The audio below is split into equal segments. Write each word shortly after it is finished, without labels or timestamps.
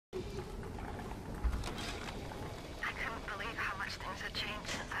have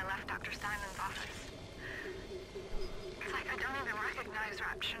changed since I left Dr. Simon's office. It's like I don't even recognize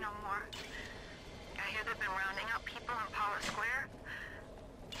Rapture no more. I hear they've been rounding up people in Paula Square.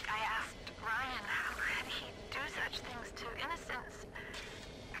 I asked Ryan how could he do such things to innocents.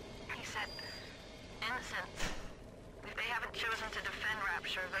 He said, innocents. If they haven't chosen to defend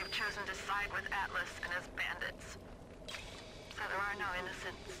Rapture, they've chosen to side with Atlas and his bandits. So there are no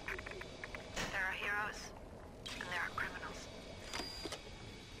innocents. There are heroes, and there are criminals.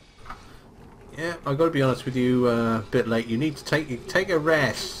 Yeah, I've got to be honest with you, a bit late. You need to take a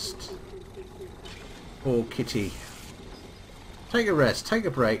rest. Oh, Kitty. Take a rest, take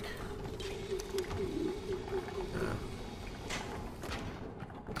a break.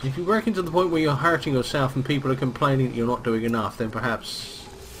 If you're working to the point where you're hurting yourself and people are complaining that you're not doing enough, then perhaps...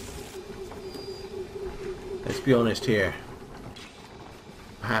 Let's be honest here.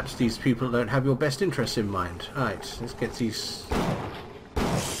 Perhaps these people don't have your best interests in mind. Alright, let's get these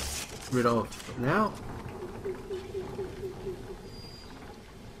rid of now.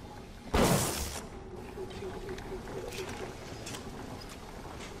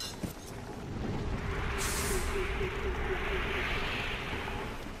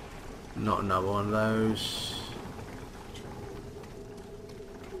 Not another one of those.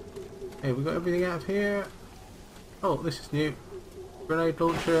 Hey, we got everything out of here. Oh, this is new. Grenade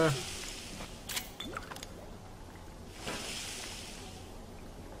launcher.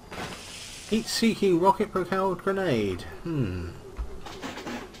 Heat-seeking rocket-propelled grenade.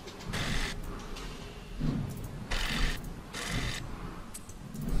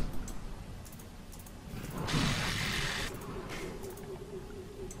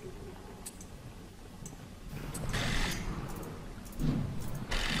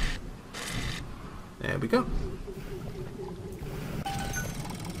 There we go.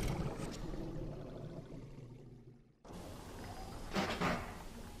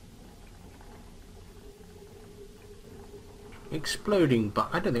 Exploding, but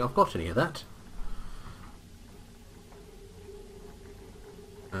I don't think I've got any of that.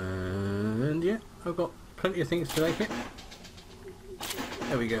 And yeah, I've got plenty of things to make it.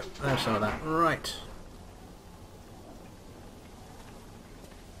 There we go. There's some of that. Right.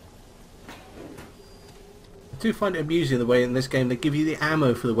 I do find it amusing the way in this game they give you the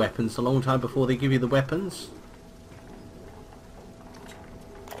ammo for the weapons a long time before they give you the weapons.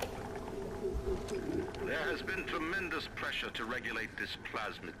 There has been tremendous pressure to regulate this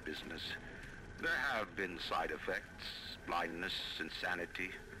plasmid business. There have been side effects, blindness, insanity,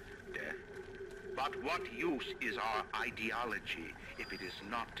 death. But what use is our ideology if it is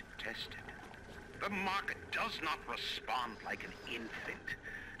not tested? The market does not respond like an infant,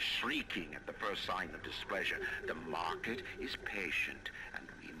 shrieking at the first sign of displeasure. The market is patient, and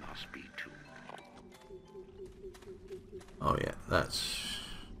we must be too. Oh yeah, that's...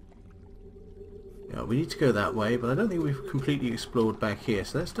 Yeah, we need to go that way, but I don't think we've completely explored back here.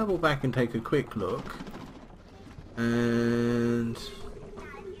 So let's double back and take a quick look. And...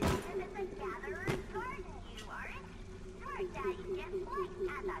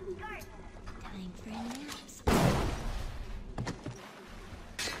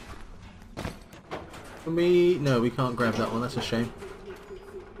 Can we... No, we can't grab that one. That's a shame.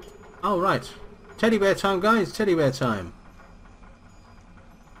 Oh, right. Teddy bear time, guys. Teddy bear time.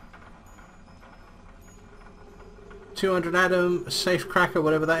 200 Adam, safe cracker,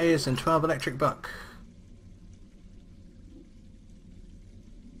 whatever that is, and 12 electric buck.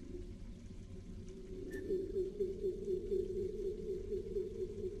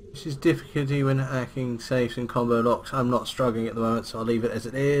 This is difficulty when hacking safes and combo locks. I'm not struggling at the moment, so I'll leave it as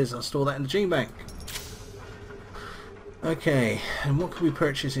it is. I'll store that in the gene bank. Okay, and what can we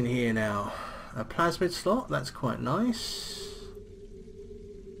purchase in here now? A plasmid slot, that's quite nice.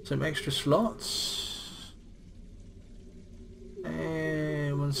 Some extra slots.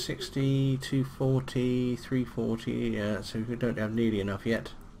 And 160, 240, 340, yeah, so we don't have nearly enough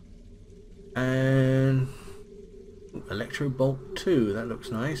yet. And Electro Bolt 2, that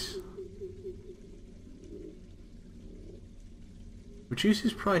looks nice.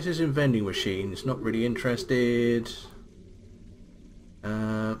 Reduces prices in vending machines, not really interested.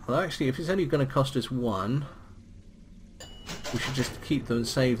 Well actually, if it's only going to cost us one, we should just keep them and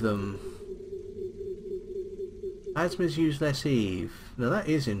save them. Plasmas use less Eve. Now that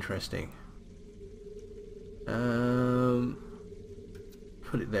is interesting. Put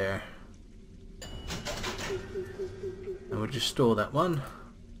it there. And we'll just store that one.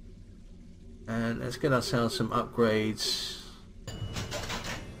 And let's get ourselves some upgrades.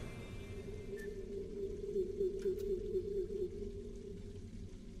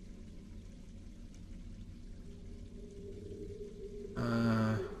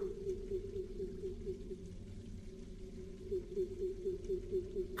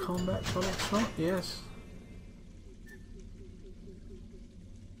 slot, yes.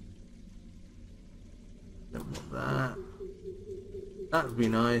 Don't want that. That would be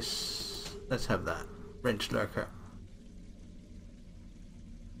nice. Let's have that. Wrench lurker.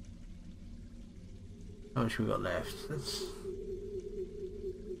 How much we got left? Let's...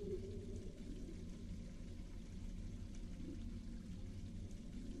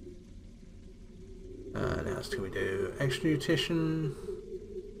 what else can we do? Extra nutrition.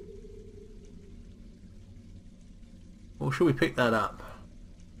 Or should we pick that up?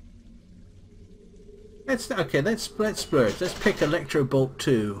 Let's splurge. Let's pick Electro Bolt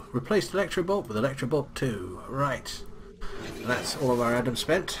 2. Replace Electro Bolt with Electro Bolt 2. Right. That's all of our items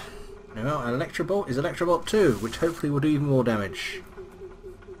spent. Now, an Electro Bolt is Electro Bolt 2, which hopefully will do even more damage.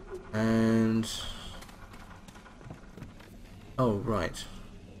 And... oh, right.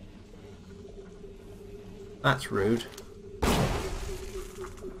 That's rude.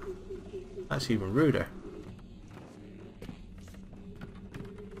 That's even ruder.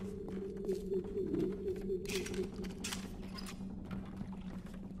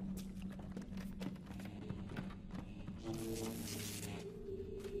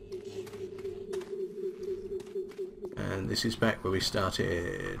 And this is back where we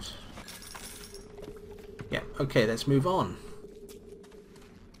started. Yeah, okay, let's move on.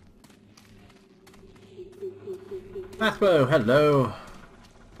 Mathbo, hello.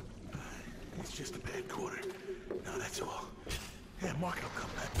 It's just a bad quarter. No, that's all. Yeah, Mark will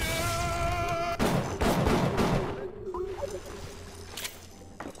come back.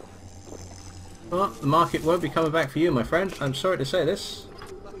 Well, the market won't be coming back for you, my friend. I'm sorry to say this.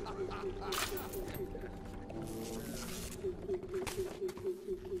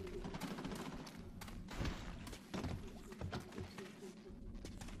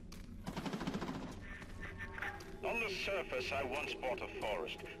 On the surface, I once bought a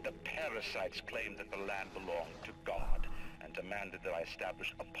forest. The parasites claimed that the land belonged to God and demanded that I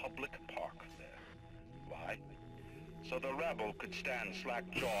establish a public park there. Why? So the rebel could stand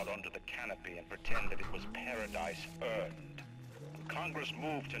slack-jawed under the canopy and pretend that it was paradise earned. When Congress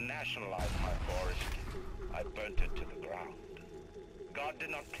moved to nationalize my forest, I burnt it to the ground. God did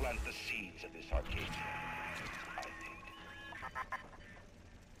not plant the seeds of this Arcadia. I did.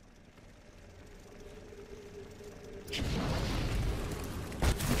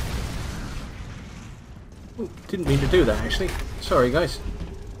 Ooh, didn't mean to do that, actually. Sorry, guys.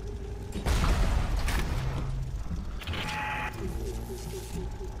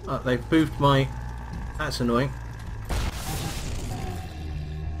 Oh, they've boofed my... that's annoying.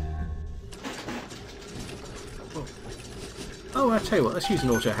 Oh, I'll tell you what, let's use an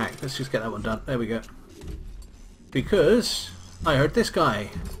auto hack. Let's just get that one done. There we go. Because I heard this guy.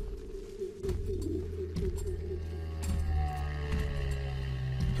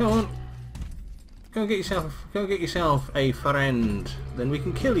 Come on. Go get yourself a friend. Then we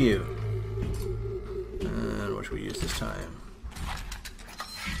can kill you. And what should we use this time?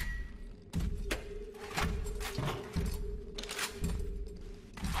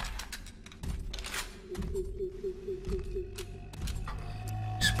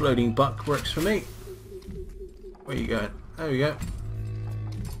 Exploding buck works for me. Where you going? There we go.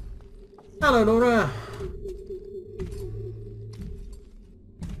 Hello, Laura.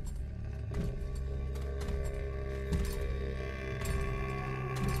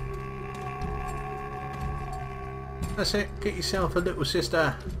 That's it. Get yourself a little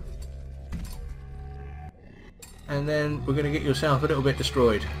sister. And then we're going to get yourself a little bit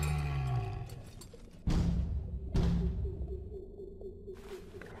destroyed.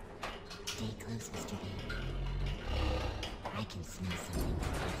 Stay close, Mr. B. I can smell something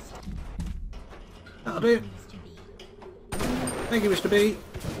first. That'll do. Mr. B. Thank you, Mr. B.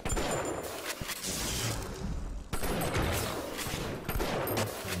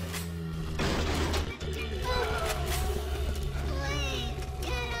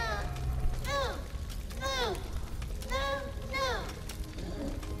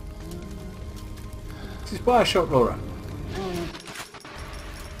 This is Bioshock, Laura.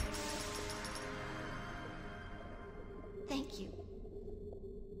 Thank you.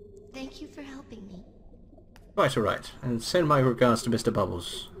 Thank you for helping me. Right, alright. And send my regards to Mr.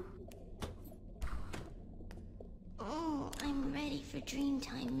 Bubbles. Oh, I'm ready for dream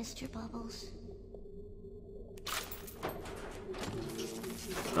time, Mr. Bubbles.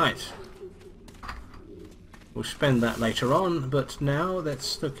 Right. We'll spend that later on, but now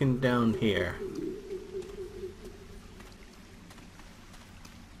let's looking down here.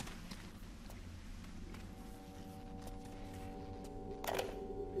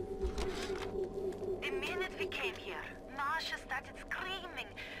 The minute we came here, Masha started screaming,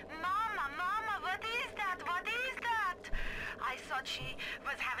 "Mama, Mama!" she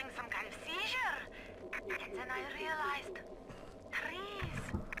was having some kind of seizure. And then I realized, trees.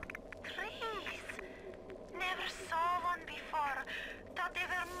 Never saw one before. Thought they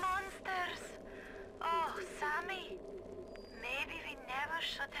were monsters. Oh, Sammy. Maybe we never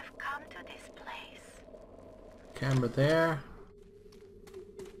should have come to this place. Camera there.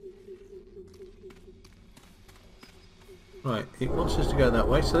 Right, it wants us to go that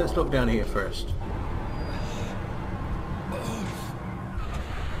way, so let's look down here first.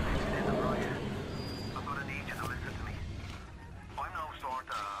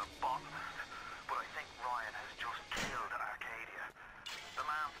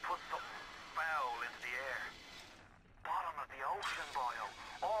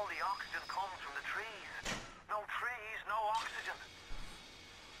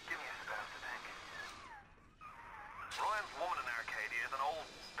 Ryan's woman in Arcadia is an old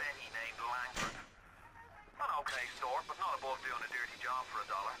Betty named Langford. An okay sort, but not above doing a dirty job for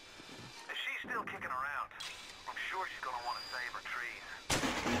 $1. If she's still kicking around, I'm sure she's going to want to save her trees.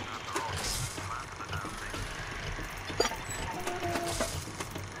 After all, plants are the damn thing.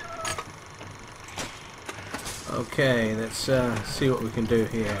 Okay, let's see what we can do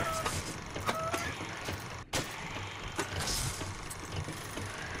here.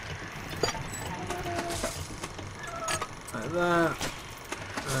 Like that,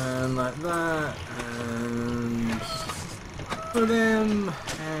 and like that, and put him,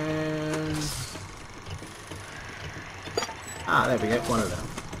 and there we go, one of them.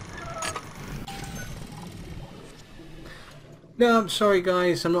 No, I'm sorry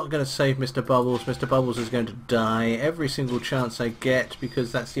guys, I'm not going to save Mr. Bubbles. Mr. Bubbles is going to die every single chance I get,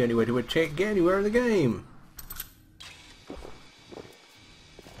 because that's the only way to get anywhere in the game.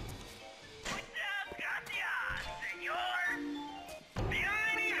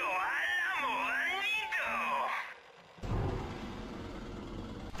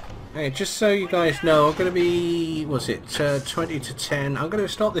 Hey, just so you guys know, I'm going to be, what's it, 20 to 10. I'm going to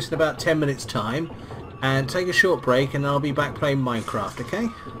stop this in about 10 minutes time and take a short break, and I'll be back playing Minecraft, okay?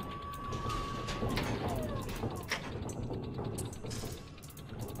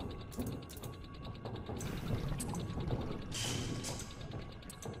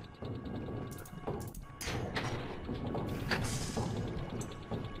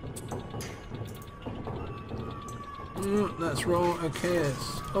 That's wrong. Okay,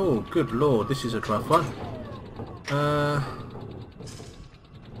 that's... Oh, good lord, this is a rough one.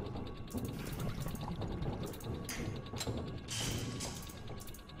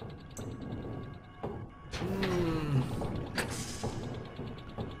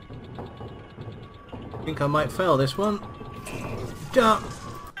 I think I might fail this one. Jump!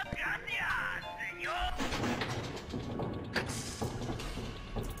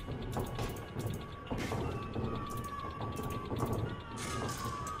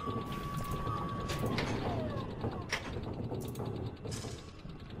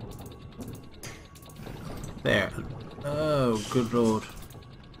 There. Oh, good lord.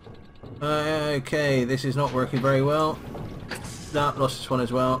 Okay, this is not working very well. Nah, lost this one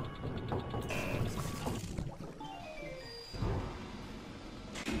as well.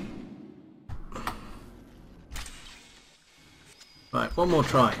 Right, one more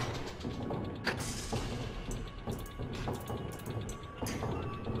try.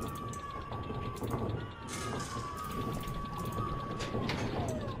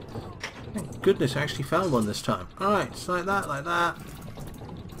 Thank goodness I actually found one this time. Alright, it's like that, like that.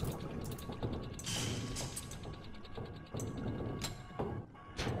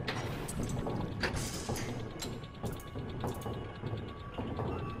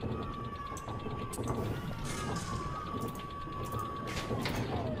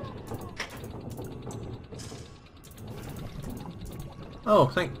 Oh,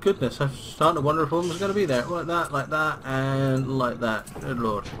 thank goodness. I was starting to wonder if one was going to be there. Like that, and like that. Good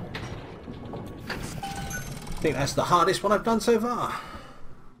lord. I think that's the hardest one I've done so far.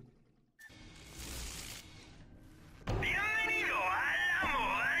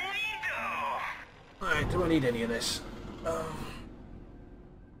 Alright, do I need any of this?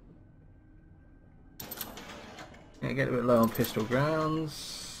 Yeah, get a bit low on pistol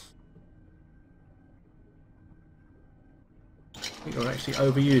grounds. I think I've actually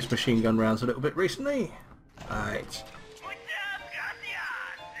overused machine gun rounds a little bit recently. Right.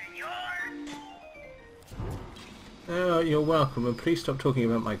 Oh, you're welcome, and please stop talking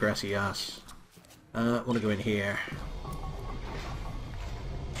about my grassy ass. I want to go in here.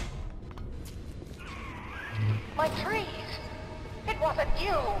 My trees! It wasn't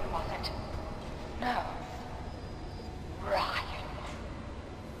you, was it? No. Ryan.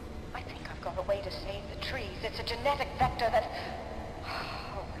 I think I've got a way to save the trees. It's a genetic vector that...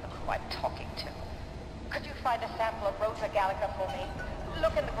 for Rosa Gallagher for me.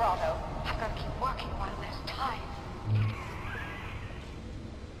 Look in the grotto. I've got to keep working while there's time.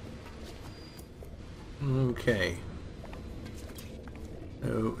 Okay.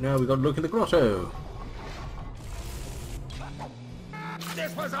 Oh, now we've got to look in the grotto.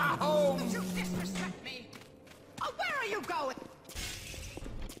 This was our home! Don't you disrespect me! Oh, where are you going?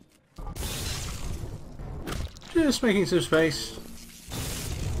 Just making some space.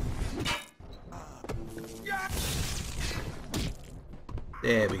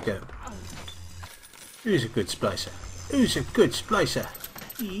 There we go. Who's a good splicer? Who's a good splicer?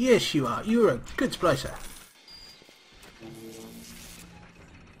 Yes, you are. You're a good splicer.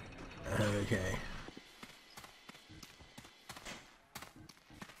 Okay.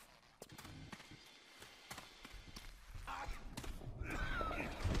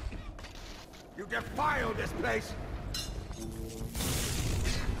 You defiled this place!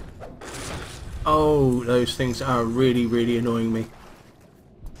 Oh, those things are really, really annoying me.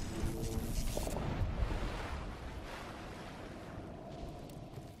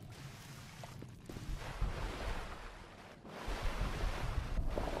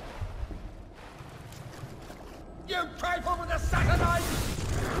 You trifle with the satellite!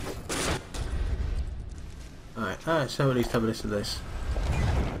 Alright, so at least have a list of this.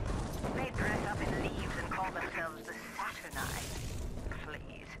 They dress up in leaves and call themselves the Saturni.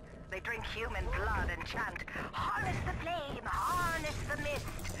 Please. They drink human blood and chant, harness the flame, harness the mist,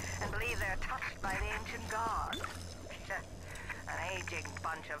 and believe they're touched by the ancient gods. An aging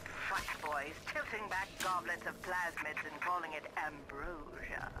bunch of frat boys tilting back goblets of plasmids and calling it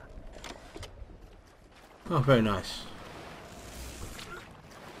ambrosia. Oh, very nice.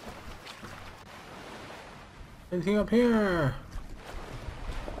 Anything up here?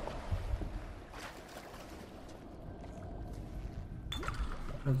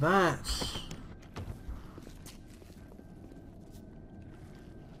 That's...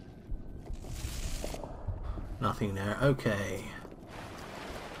 nothing there. Okay.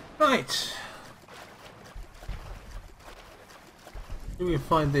 Right. Let me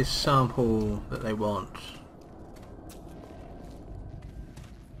find this sample that they want.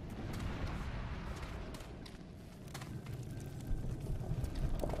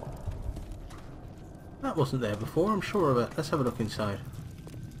 That wasn't there before, I'm sure of it. Let's have a look inside.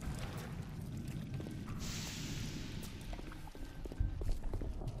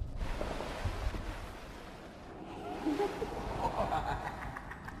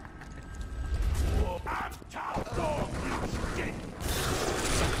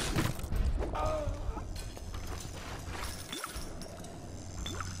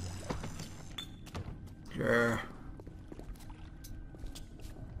 Sure.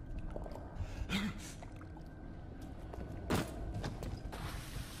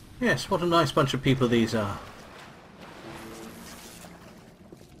 Yes, what a nice bunch of people these are.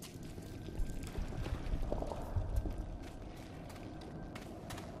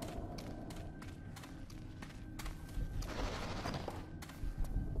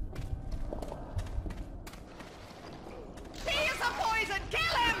 He is the poison!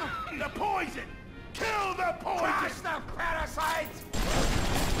 Kill him! The poison! Kill the poison! Crush the parasites!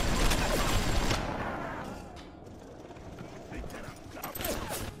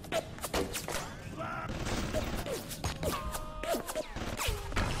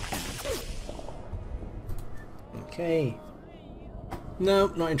 Okay.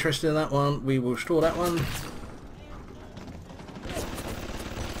 Nope, not interested in that one. We will store that one.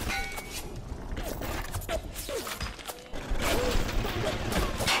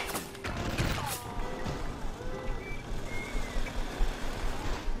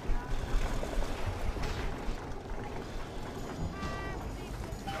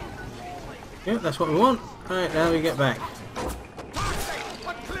 Yep, that's what we want. Alright, now we get back.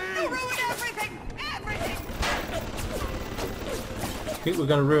 You ruined everything! Everything! I think we're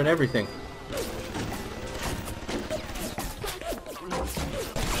going to ruin everything.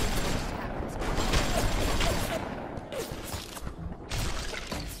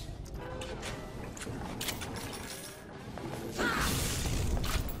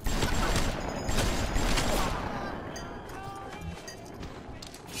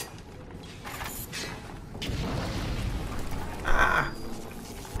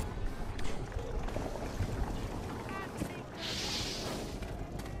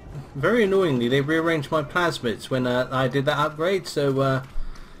 Very annoyingly, they rearranged my plasmids when I did that upgrade, so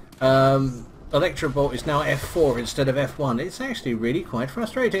Electro Bolt is now F4 instead of F1. It's actually really quite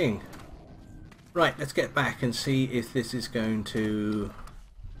frustrating. Right, let's get back and see if this is going to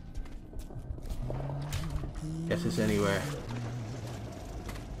get us anywhere.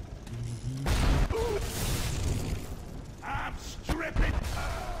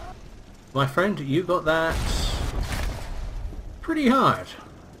 My friend, you got that pretty hard.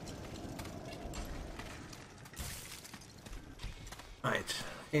 Right,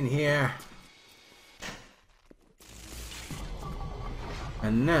 in here.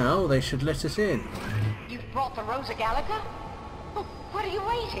 And now they should let us in. You've brought the Rosa Gallica? Oh, what are you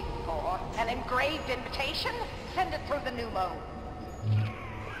waiting for? An engraved invitation? Send it through the pneumo.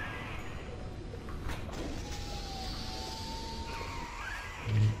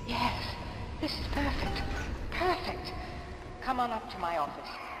 Yes, this is perfect. Perfect. Come on up to my office.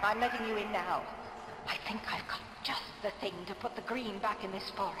 I'm letting you in now. I think I've got just the thing to put the green back in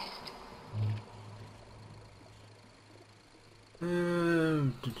this forest.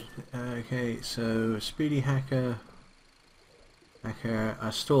 Okay, so speedy hacker, I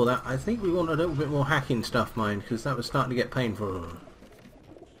store that. I think we want a little bit more hacking stuff, mind, because that was starting to get painful.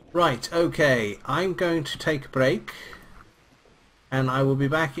 Right, okay, I'm going to take a break, and I will be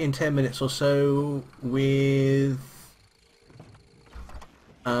back in 10 minutes or so with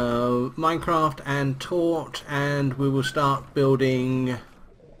Minecraft and Tort, and we will start building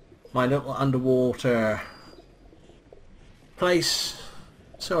my little underwater place.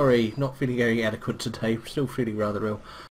 Sorry, not feeling very adequate today, still feeling rather ill.